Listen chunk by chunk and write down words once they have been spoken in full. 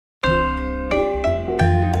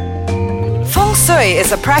Shui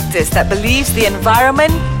is a practice that believes the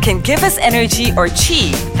environment can give us energy or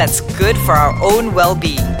chi that's good for our own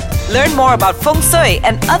well-being. Learn more about Feng Shui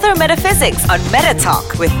and other metaphysics on Meta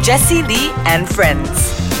Talk with Jessie Lee and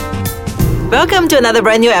friends. Welcome to another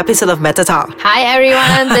brand new episode of Meta Talk. Hi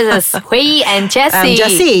everyone, this is Hui and Jessie. I'm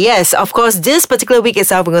Jessie, yes. Of course, this particular week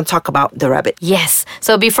itself, we're going to talk about the rabbit. Yes.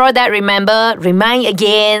 So before that, remind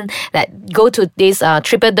again that go to this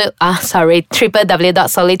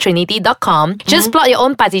www.solidtrinity.com. Just plot your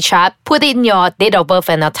own party chart, put in your date of birth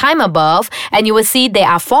and a time of birth, and you will see there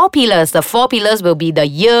are 4 pillars. The 4 pillars will be the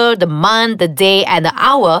year, the month, the day, and the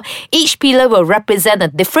hour. Each pillar will represent a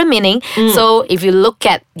different meaning. So if you look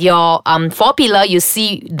at your 4 pillar, you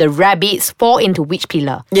see the rabbits fall into which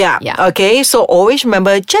pillar. Yeah. Okay. So always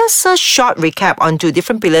remember just a short recap onto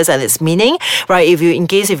different pillars and its meaning, right? In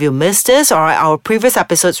case you missed this, or our previous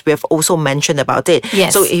episodes, we have also mentioned about it.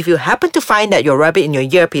 Yes. So if you happen to find that your rabbit in your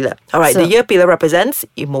year pillar, all right, the year pillar represents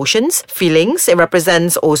emotions, feelings. It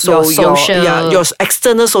represents also your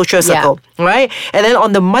external social circle, right? And then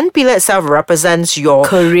on the month pillar itself represents your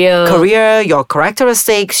career, your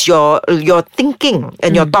characteristics, your thinking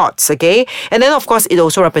and your thoughts. Okay. And then, of course, it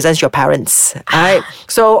also represents your parents, right?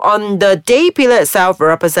 So on the day pillar itself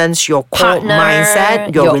represents your core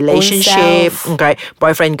mindset, your relationship, okay,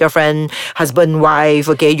 boyfriend, girlfriend, husband, wife,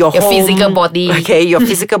 okay, your home, physical body. Okay, your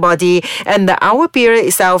physical body. And the hour period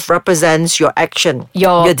itself represents your action,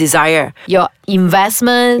 your desire, your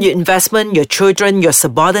investment, your children, your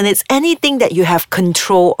subordinates, anything that you have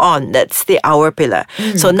control on. That's the hour pillar.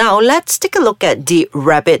 So now let's take a look at the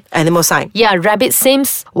rabbit animal sign. Yeah, rabbit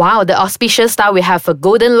seems, the auspicious star. We have a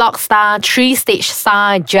golden lock star, 3-stage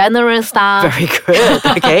star, general star. Very good.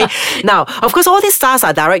 Okay. Now, of course, all these stars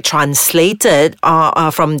are direct translated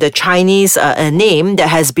from the Chinese name that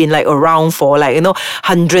has been around for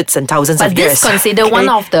hundreds and thousands of years. But this considered one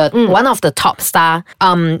of the top star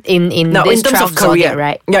in this terms of career, career,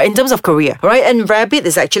 right? Yeah, in terms of career, right? And rabbit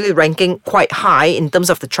is actually ranking quite high in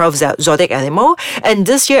terms of the 12 zodiac animal. And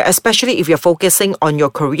this year, especially if you're focusing on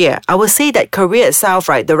your career, I would say that career itself,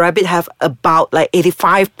 right, the rabbit have about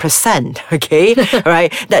 85%, okay,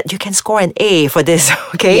 right, that you can score an A for this,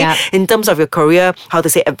 okay, in terms of your career,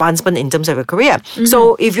 advancement in terms of your career.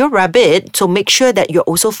 So if you're rabbit, so make sure that you're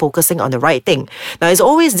also focusing on the right thing. Now, it's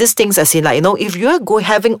always these things as in if you're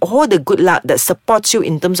having all the good luck that supports you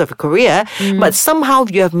in terms of your career, but somehow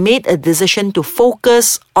you have made a decision to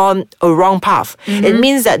focus on a wrong path. It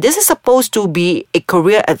means that this is supposed to be a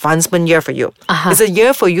career advancement year for you. It's a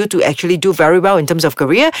year for you to actually do very well in terms of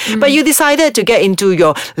career, but you decided to get into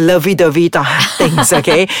your lovey-dovey things,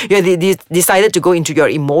 okay? You decided to go into your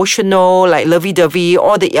emotional, lovey-dovey,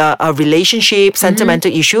 or the relationship,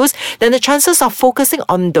 sentimental issues, then the chances of focusing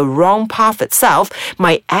on the wrong path itself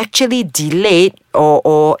might actually delay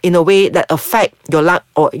or in a way that affect your luck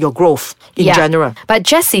or your growth in general. But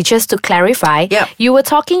Jessie, just to clarify, you were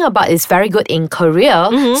talking about it's very good in career.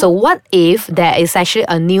 So what if there is actually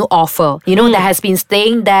a new offer, that has been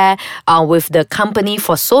staying there with the company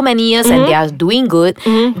for so many years and they are doing good.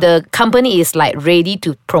 The company is ready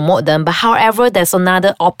to promote them, but however, there's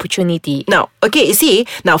another opportunity. Now, okay, you see,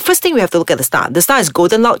 first thing we have to look at the star. The star is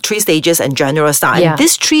golden lock, 3 stages, and general star. And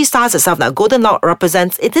these 3 stars itself, now golden lock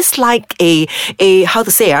represents, it is like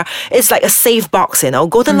it's like a safe box,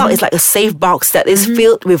 Golden lock is like a safe box that is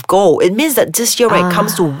filled with gold. It means that this year when it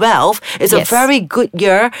comes to wealth, it's a very good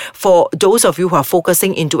year for those of you who are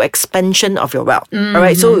focusing into expansion of your wealth. All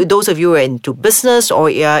right, so those of you who are into business or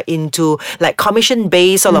into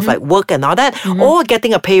commission-based sort of work and all that, or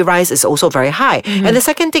getting a pay rise is also very high. And the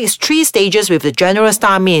second thing is 3 stages with the general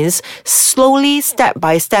star means slowly, step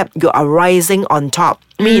by step, you are rising on top.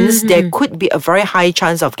 Means there could be a very high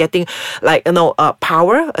chance of getting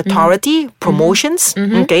power, authority, promotions.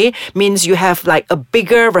 Okay, means you have a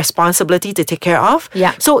bigger responsibility to take care of.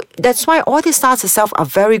 So that's why all these stars itself are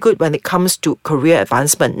very good when it comes to career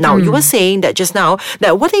advancement. Now, you were saying that just now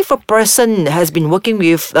that what if a person has been working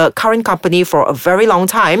with a current company for a very long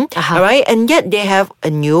time, all right, and yet they have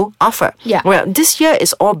a new offer. Well, this year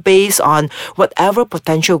is all based on whatever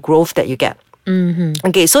potential growth that you get.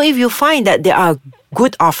 Okay, so if you find that there are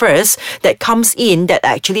good offers that comes in that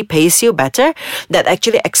actually pays you better, that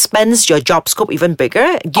actually expands your job scope even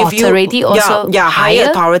bigger, give authority you also higher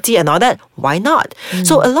authority and all that, why not?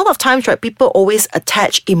 So a lot of times, right, people always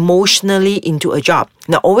attach emotionally into a job.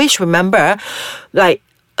 Now, always remember,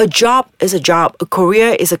 a job is a job, a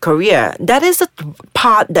career is a career. That is the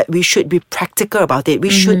part that we should be practical about it. We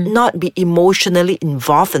should not be emotionally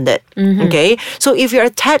involved in it. Okay? So if you're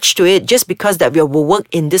attached to it just because that we will work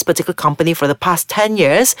in this particular company for the past 10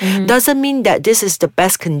 years, doesn't mean that this is the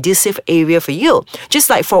best conducive area for you. Just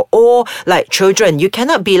like for all like children, you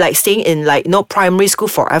cannot be like staying in like primary school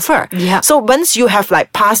forever. Yeah. So once you have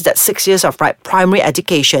like passed that 6 years of like primary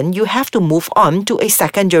education, you have to move on to a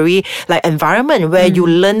secondary like environment where you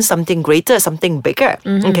learn something greater, something bigger.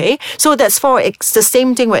 Okay, so it's the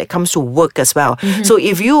same thing when it comes to work as well. So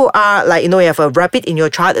if you are like you have a rabbit in your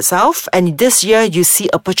chart itself, and this year you see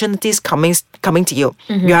opportunities coming to you,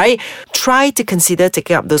 right? Try to consider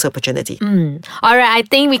taking up those opportunities. All right, I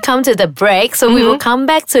think we come to the break, so we will come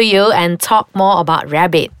back to you and talk more about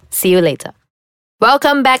rabbit. See you later.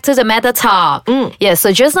 Welcome back to the Meta Talk. Yeah,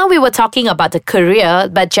 so just now we were talking about the career,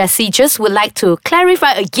 but Jessie just would like to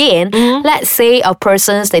clarify again. Let's say a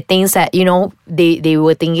person that thinks that, they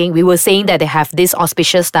were thinking, we were saying that they have this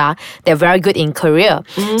auspicious star, they're very good in career.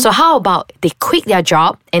 So how about they quit their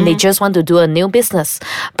job and they just want to do a new business?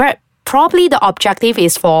 But probably the objective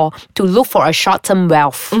is to look for a short-term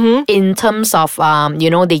wealth in terms of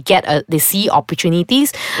they see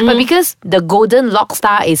opportunities, but because the golden lock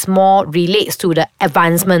star is more relates to the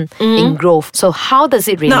advancement in growth. So how does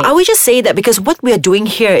it relate? Now I would just say that because what we are doing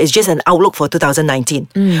here is just an outlook for 2019.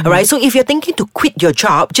 All right, so if you're thinking to quit your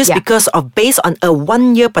job just because of based on a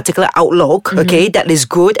 1 year particular outlook, okay, that is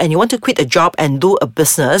good, and you want to quit a job and do a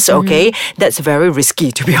business, okay, that's very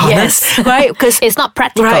risky, to be honest, right? Because it's not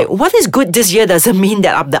practical. Right, what is good this year doesn't mean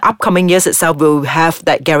that the upcoming years itself will have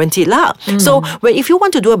that guaranteed luck. So if you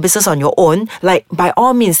want to do a business on your own, like by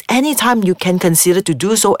all means, anytime you can consider to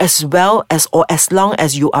do so as well as or as long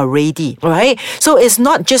as you are ready, right? So it's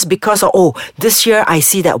not just because of, this year I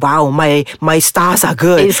see that, wow, my stars are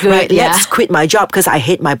good. It's good, right? Let's quit my job because I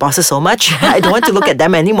hate my bosses so much. I don't want to look at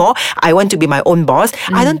them anymore. I want to be my own boss.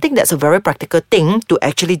 I don't think that's a very practical thing to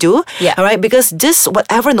actually do. Yeah. All right, because this,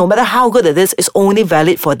 whatever, no matter how good it is only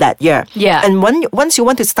valid for that year. Yeah. And once you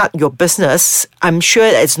want to start your business, I'm sure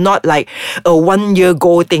it's not like a 1 year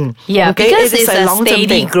goal thing. Yeah, okay? because it's a long-term steady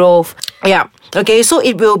thing. growth. Yeah. Okay, so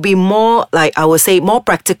it will be more like, I would say, more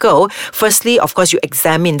practical. Firstly, of course, you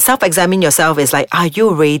self-examine yourself. Is like, are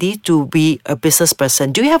you ready to be a business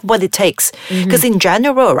person? Do you have what it takes? Because in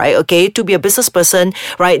general, right, okay, to be a business person,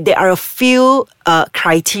 right, there are a few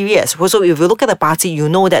criteria. So if you look at the party, you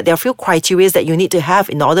know that there are a few criteria that you need to have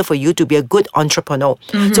in order for you to be a good entrepreneur.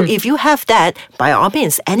 So if you have that, by all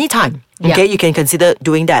means, anytime, okay, you can consider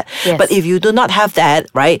doing that. Yes. But if you do not have that,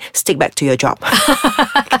 right, stick back to your job.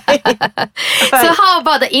 So how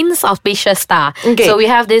about the inauspicious star? Okay. So we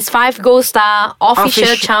have this 5 gold star,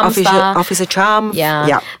 official charm star. Officer charm.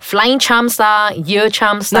 Yeah. Flying charm star, year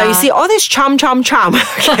charm star. Now you see all this charm,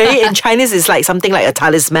 okay, in Chinese is like something like a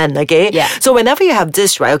talisman, okay? Yeah. So whenever you have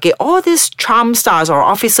this, right, okay, all these charm stars or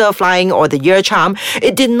officer flying or the year charm,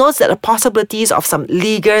 it denotes that the possibilities of some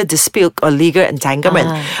legal dispute or legal entanglement.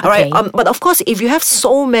 All right. But of course, if you have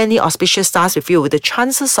so many auspicious stars with you, the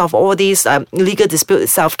chances of all these legal dispute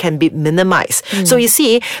itself can be minimized. So you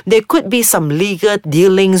see, there could be some legal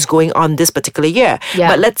dealings going on this particular year. Yeah.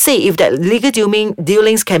 But let's say if that legal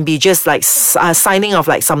dealings can be just like signing of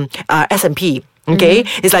like some S&P. Okay,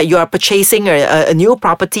 it's like you are purchasing a new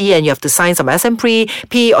property and you have to sign some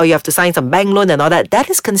S&P or you have to sign some bank loan and all that. That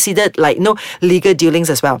is considered like legal dealings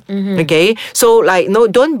as well. Okay, so like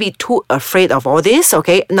don't be too afraid of all this.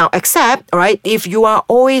 Okay, now except if you are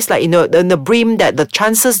always like in the brim that the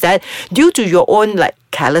chances that due to your own like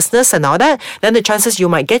carelessness and all that, then the chances you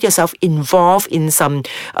might get yourself involved in some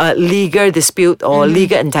legal dispute or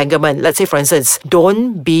legal entanglement. Let's say, for instance,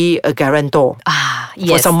 don't be a guarantor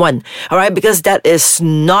for someone, all right? Because that is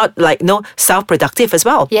not like self-productive as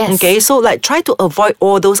well. Yes. Okay, so like try to avoid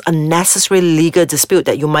all those unnecessary legal dispute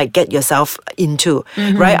that you might get yourself into,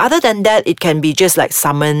 right? Other than that, it can be just like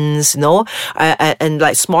summons, and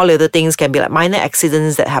like small little things can be like minor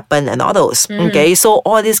accidents that happen and all those. Okay, so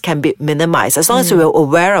all this can be minimized as long as we're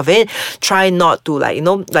aware of it. Try not to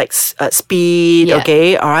speed. Yeah.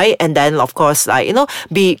 Okay, all right, and then of course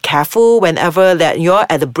be careful whenever that you're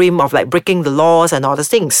at the brim of like breaking the laws and all those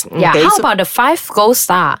things. Yeah. Okay, How about the 5 gold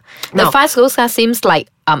star? The 5 gold star seems like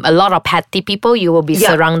a lot of petty people. You will be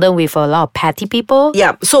surrounded with a lot of petty people.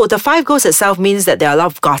 Yeah, so the 5 goals itself means that there are a lot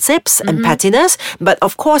of gossips and pettiness. But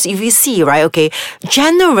of course, if you see, right, okay,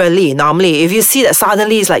 normally, if you see that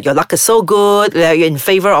suddenly it's like your luck is so good, you're in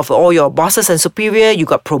favor of all your bosses and superior, you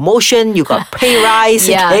got promotion, you got pay rise.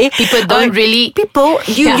 Yeah, okay? people don't really... People,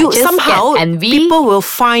 you just somehow, get envy. people will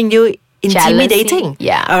find you intimidating. Jealousy.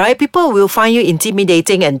 Yeah. All right. People will find you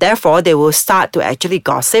intimidating, and therefore they will start to actually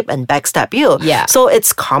gossip and backstab you. Yeah. So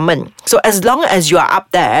it's common. So as long as you are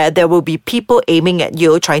up there will be people aiming at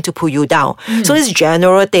you, trying to pull you down. So it's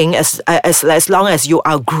general thing as long as you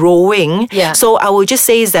are growing. Yeah. So I will just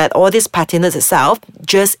say is that all this pettiness itself,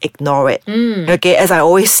 just ignore it. Okay. As I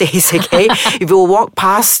always say, okay, if you walk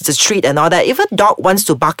past the street and all that, if a dog wants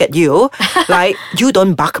to bark at you, like you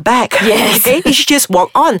don't bark back. Yes. Okay. You should just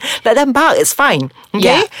walk on. Let them bark. It's fine.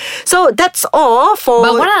 Okay. Yeah. So that's all for.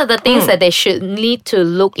 But one of the things that they should need to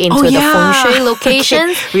look into the feng shui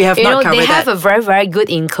locations. Okay. We have not covered they have that. a very, very good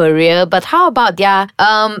in Korea. But how about their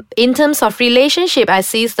in terms of relationship? I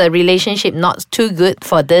see the relationship not too good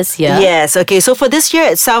for this year. Yes. Okay. So for this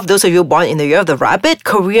year itself, those of you born in the year of the rabbit,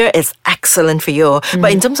 career is excellent for you.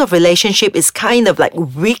 But in terms of relationship, it's kind of like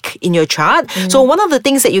weak in your chart. So one of the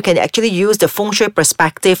things that you can actually use the feng shui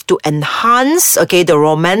perspective to enhance, okay, the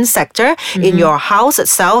romance sector in your house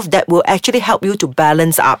itself, that will actually help you to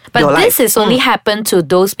balance up But your this life. is only happen to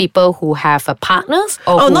those people who have partners?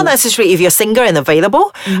 Or Not necessarily. If you're single and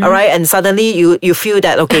available, all right, and suddenly you feel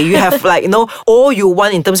that, okay, you have like, all you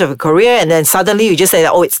want in terms of a career, and then suddenly you just say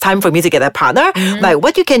that, it's time for me to get a partner. Like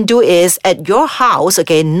what you can do is at your house,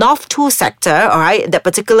 okay, North 2 sector, all right, that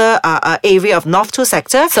particular area of North 2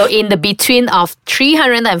 sector. So in the between of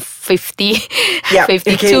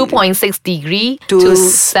 52.6 degree to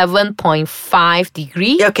 7.5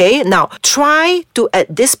 degree. Okay, now try to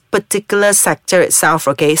at this particular sector itself,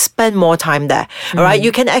 okay, spend more time there. All right,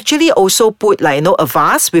 you can actually also put like, a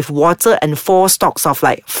vase with water and 4 stalks of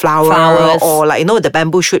like flowers. Or like, the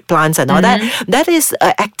bamboo shoot plants and all that. That is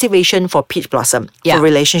activation for peach blossom, for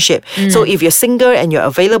relationship. So if you're single and you're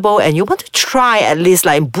available and you want to try at least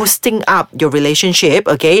like boosting up your relationship,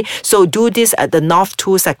 okay, so do this at the North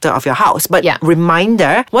 2 sector of your house. But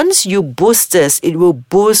reminder, once you boost this, it will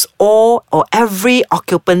boost all or every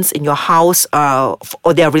occupants in your house or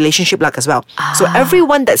their relationship luck as well. So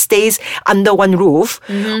everyone that stays under one roof,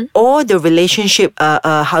 all the relationship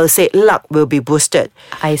luck will be boosted.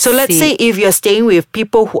 So let's say if you're staying with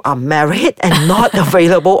people who are married and not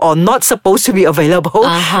available or not supposed to be available,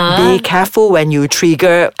 be careful when you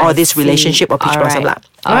trigger all this relationship or peach blossom luck.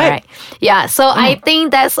 All right. Yeah, so I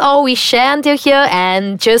think that's all we share until here.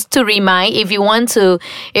 And just to remind, if you want to,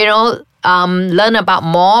 learn about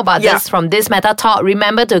more about this from this Meta Talk,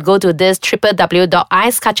 remember to go to this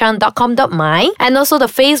www.aiskacang.com.my and also the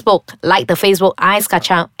Facebook, like the Facebook Ais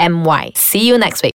Kacang MY. See you next week.